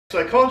So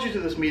I called you to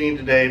this meeting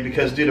today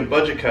because due to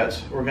budget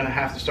cuts, we're going to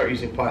have to start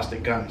using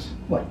plastic guns.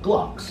 Like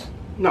Glocks?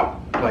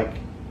 No, like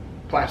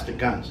plastic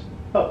guns.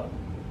 Oh.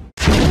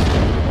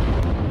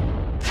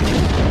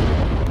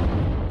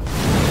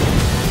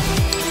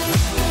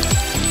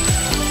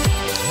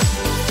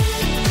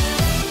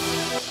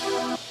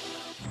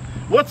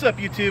 What's up,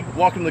 YouTube?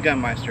 Welcome to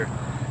Gunmeister.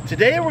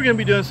 Today we're going to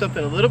be doing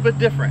something a little bit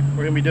different.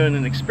 We're going to be doing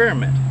an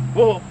experiment.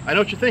 Whoa, I know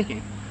what you're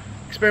thinking.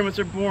 Experiments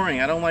are boring.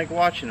 I don't like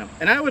watching them.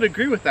 And I would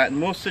agree with that in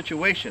most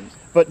situations.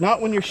 But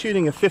not when you're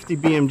shooting a 50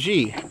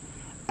 BMG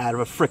out of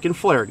a frickin'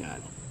 flare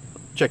gun.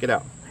 Check it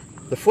out.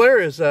 The flare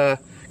is kind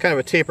of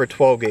a tapered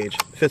 12 gauge.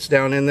 It fits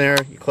down in there,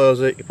 you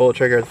close it, you pull the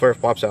trigger, the flare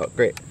pops out.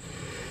 Great.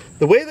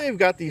 The way they've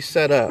got these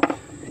set up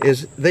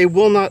is they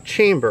will not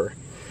chamber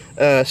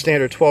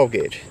standard 12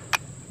 gauge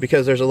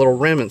because there's a little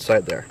rim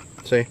inside there.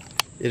 See?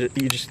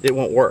 It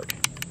won't work.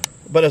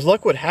 But as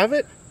luck would have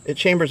it, it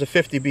chambers a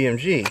 50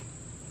 BMG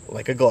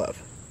like a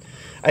glove.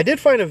 I did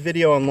find a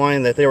video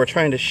online that they were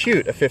trying to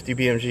shoot a 50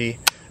 BMG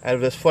out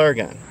of this flare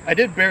gun. I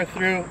did bear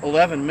through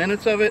 11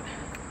 minutes of it,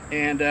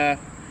 and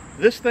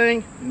this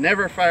thing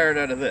never fired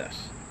out of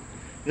this.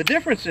 The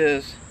difference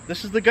is,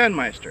 this is the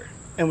Gunmeister,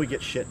 and we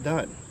get shit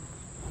done.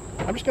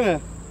 I'm just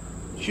gonna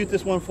shoot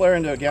this one flare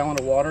into a gallon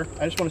of water.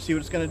 I just want to see what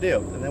it's gonna do,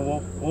 and then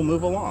we'll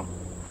move along.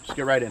 Just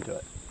get right into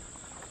it.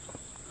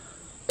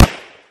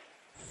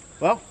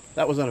 Well,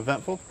 that was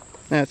uneventful.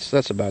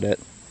 That's about it.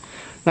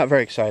 Not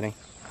very exciting.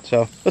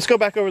 So let's go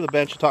back over the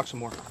bench and talk some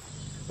more.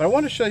 But I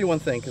want to show you one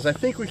thing because I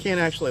think we can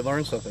actually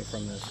learn something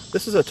from this.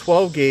 This is a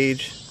 12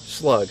 gauge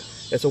slug.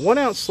 It's a 1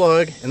 ounce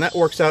slug, and that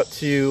works out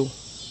to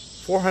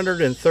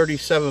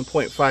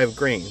 437.5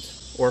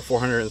 grains, or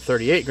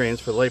 438 grains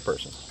for the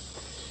layperson.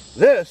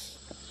 This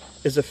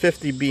is a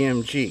 50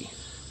 BMG.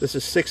 This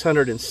is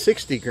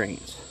 660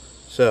 grains.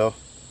 So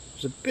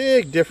there's a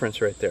big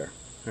difference right there.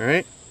 All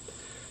right.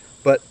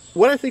 But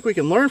what I think we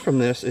can learn from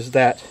this is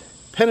that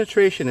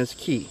penetration is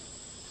key.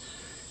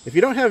 If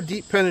you don't have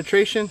deep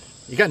penetration,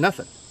 you got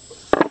nothing.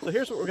 So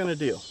here's what we're going to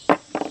do.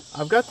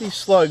 I've got these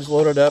slugs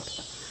loaded up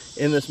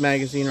in this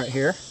magazine right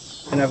here,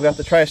 and I've got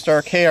the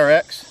TriStar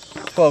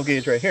KRX 12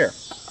 gauge right here.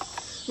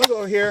 I'm going to go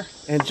over here,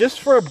 and just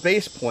for a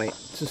base point,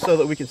 so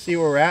that we can see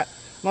where we're at,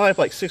 I'm going to have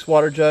like 6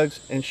 water jugs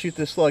and shoot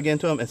this slug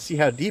into them and see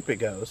how deep it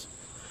goes.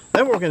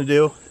 Then what we're going to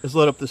do is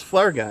load up this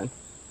flare gun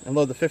and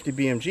load the 50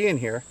 BMG in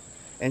here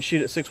and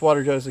shoot it 6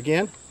 water jugs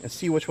again and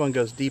see which one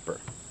goes deeper.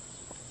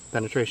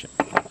 Penetration.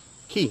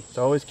 Key. It's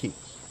always key.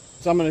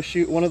 So I'm going to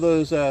shoot one of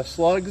those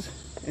slugs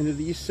into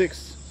these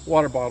 6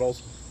 water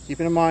bottles,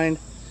 keeping in mind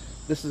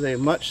this is a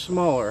much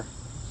smaller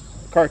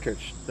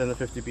cartridge than the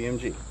 50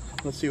 BMG.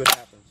 Let's see what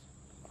happens.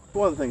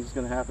 One of the things that's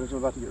going to happen is I'm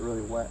about to get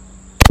really wet.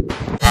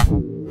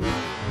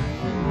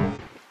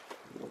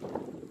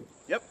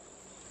 Yep,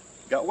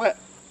 got wet.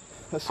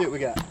 Let's see what we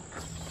got.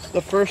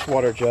 The first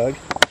water jug,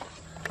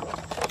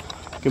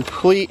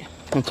 complete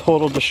and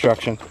total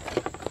destruction.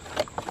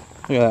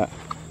 Look at that.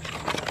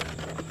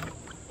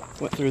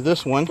 Went through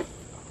this one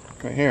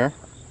right here.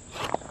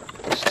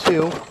 There's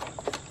 2.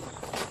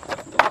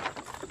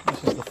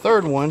 This is the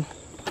third one.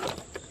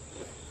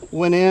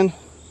 Went in.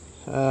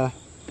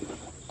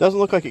 Doesn't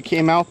look like it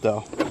came out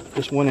though.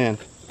 Just went in.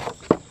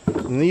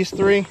 And these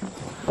 3,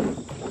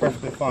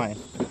 perfectly fine.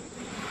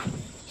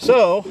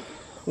 So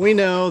we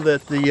know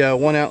that the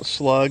 1 ounce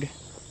slug,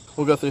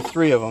 we'll go through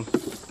 3 of them,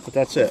 but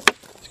that's it.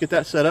 Let's get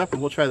that set up and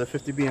we'll try the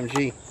 50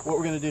 BMG. What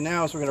we're going to do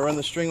now is we're going to run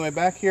the string way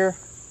back here,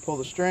 pull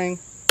the string,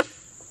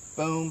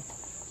 boom,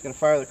 it's going to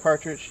fire the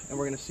cartridge, and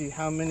we're going to see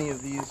how many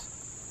of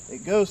these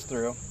it goes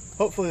through.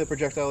 Hopefully the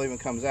projectile even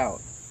comes out.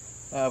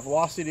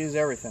 Velocity is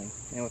everything,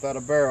 and without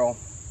a barrel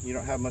you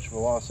don't have much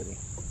velocity.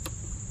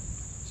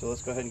 So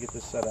let's go ahead and get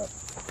this set up.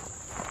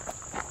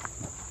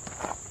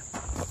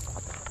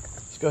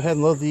 Let's go ahead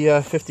and load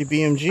the 50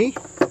 BMG.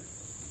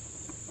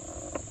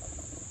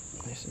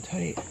 Nice and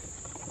tight.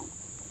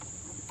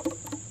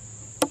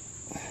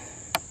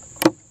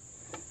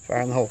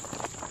 Fire in the hole.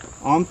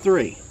 On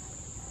 3.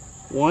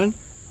 1,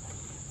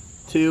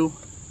 2,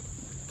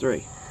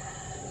 3.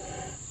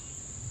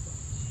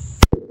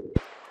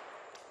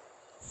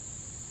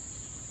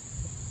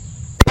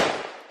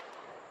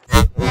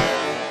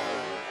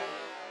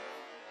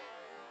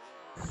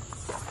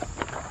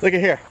 Look at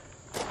here.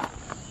 All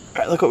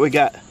right, look what we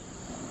got.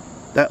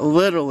 That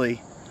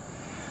literally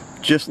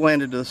just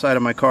landed to the side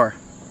of my car.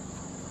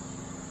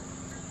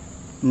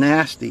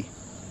 Nasty.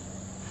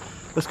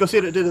 Let's go see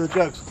what it did to the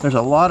jugs. There's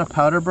a lot of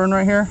powder burn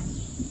right here.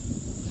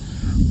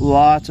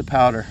 Lots of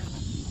powder.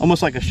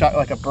 Almost like a shot,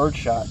 like a bird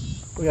shot.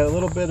 We got a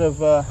little bit of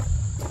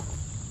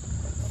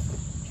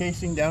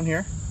casing down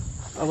here.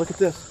 Oh, look at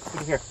this.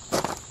 Look at here.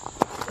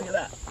 Look at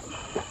that.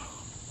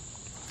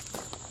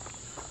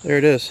 There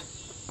it is.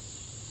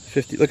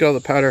 50. Look at all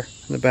the powder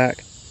in the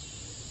back.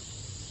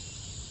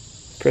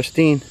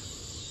 Pristine.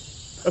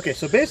 Okay,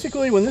 so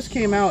basically when this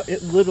came out,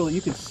 it literally,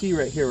 you can see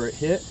right here where it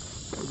hit.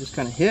 It just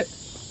kind of hit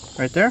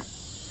right there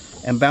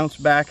and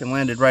bounced back and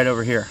landed right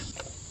over here.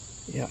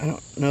 Yeah, I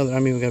don't know that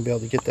I'm even going to be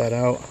able to get that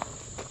out.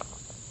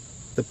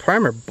 The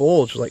primer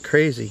bulged like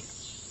crazy.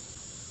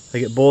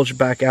 Like it bulged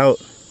back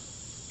out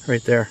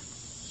right there.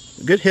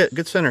 Good hit,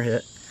 good center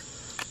hit.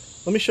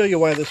 Let me show you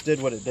why this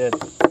did what it did.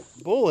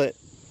 Bullet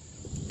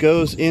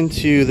goes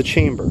into the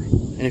chamber,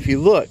 and if you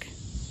look,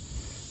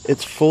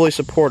 it's fully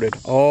supported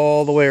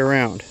all the way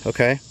around,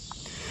 okay?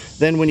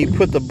 Then when you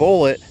put the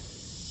bullet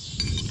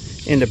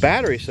into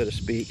battery, so to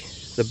speak,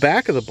 the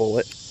back of the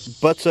bullet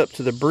butts up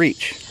to the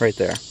breech right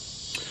there.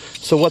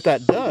 So what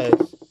that does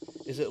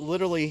is it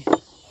literally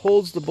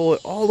holds the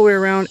bullet all the way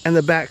around and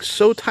the back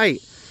so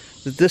tight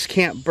that this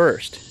can't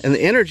burst. And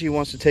the energy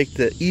wants to take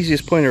the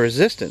easiest point of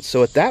resistance.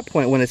 So at that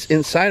point, when it's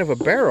inside of a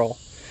barrel,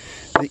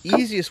 the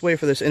easiest way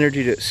for this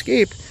energy to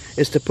escape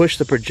is to push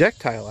the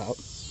projectile out.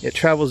 It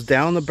travels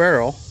down the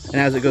barrel, and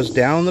as it goes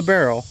down the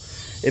barrel,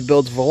 it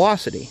builds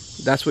velocity.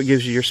 That's what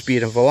gives you your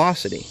speed and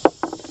velocity.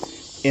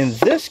 In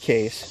this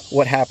case,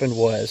 what happened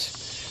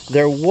was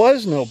there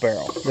was no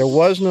barrel. There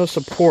was no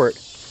support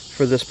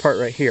for this part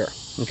right here,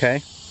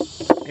 okay?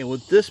 And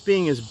with this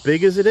being as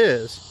big as it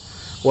is,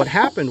 what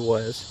happened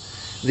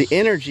was the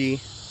energy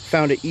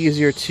found it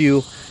easier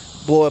to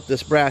blow up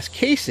this brass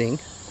casing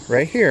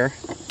right here,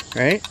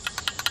 right?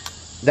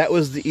 That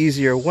was the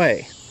easier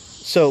way.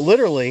 So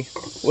literally,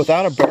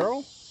 without a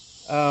barrel,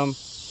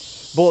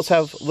 bullets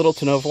have little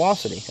to no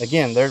velocity.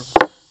 Again, they're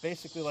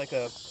basically like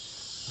a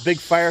big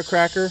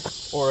firecracker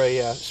or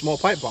a small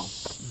pipe bomb.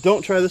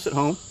 Don't try this at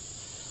home.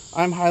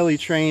 I'm highly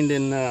trained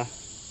in,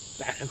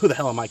 who the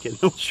hell am I kidding?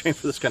 No one's trained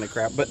for this kind of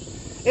crap. But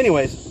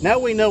anyways, now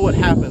we know what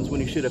happens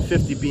when you shoot a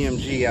 50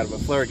 BMG out of a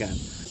flare gun.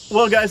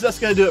 Well guys, that's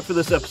going to do it for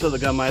this episode of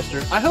the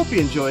Gunmeister. I hope you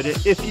enjoyed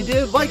it. If you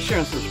did, like, share,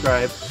 and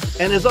subscribe.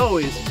 And as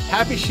always,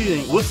 happy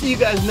shooting. We'll see you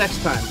guys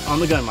next time on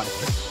the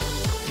Gunmeister.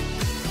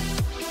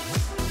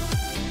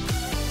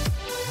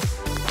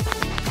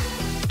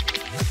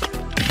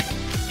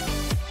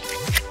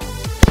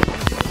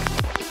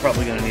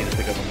 Probably going to need to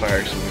pick up a fire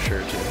extinguisher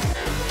or two.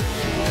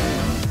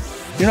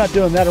 You're not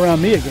doing that around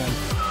me again.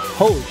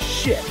 Holy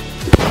shit.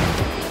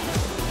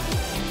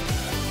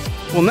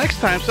 Well, next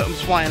time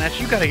something's flying at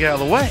you, you got to get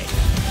out of the way.